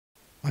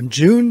On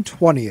June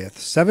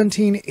 20th,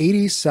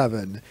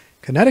 1787,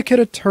 Connecticut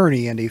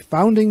attorney and a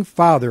founding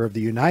father of the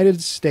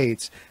United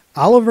States,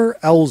 Oliver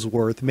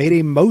Ellsworth, made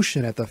a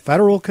motion at the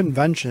Federal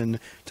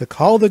Convention to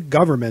call the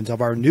government of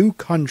our new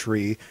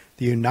country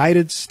the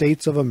United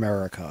States of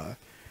America.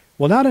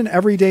 While not an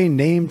everyday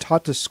name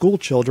taught to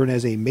schoolchildren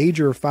as a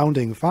major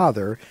founding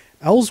father,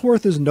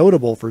 Ellsworth is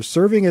notable for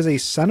serving as a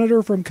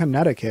senator from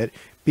Connecticut,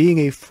 being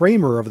a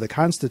framer of the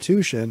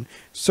Constitution,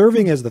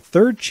 serving as the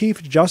third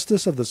Chief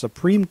Justice of the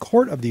Supreme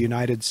Court of the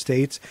United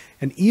States,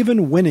 and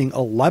even winning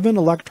 11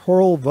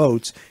 electoral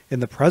votes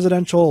in the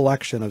presidential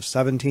election of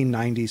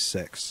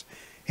 1796.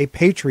 A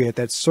patriot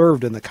that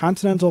served in the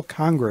Continental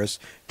Congress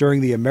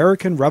during the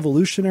American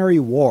Revolutionary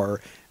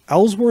War,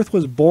 Ellsworth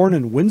was born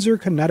in Windsor,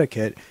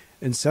 Connecticut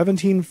in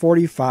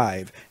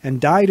 1745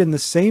 and died in the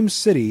same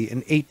city in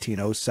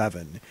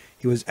 1807.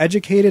 He was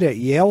educated at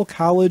Yale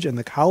College and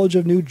the College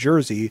of New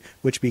Jersey,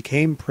 which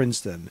became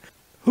Princeton.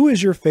 Who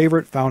is your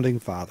favorite founding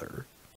father?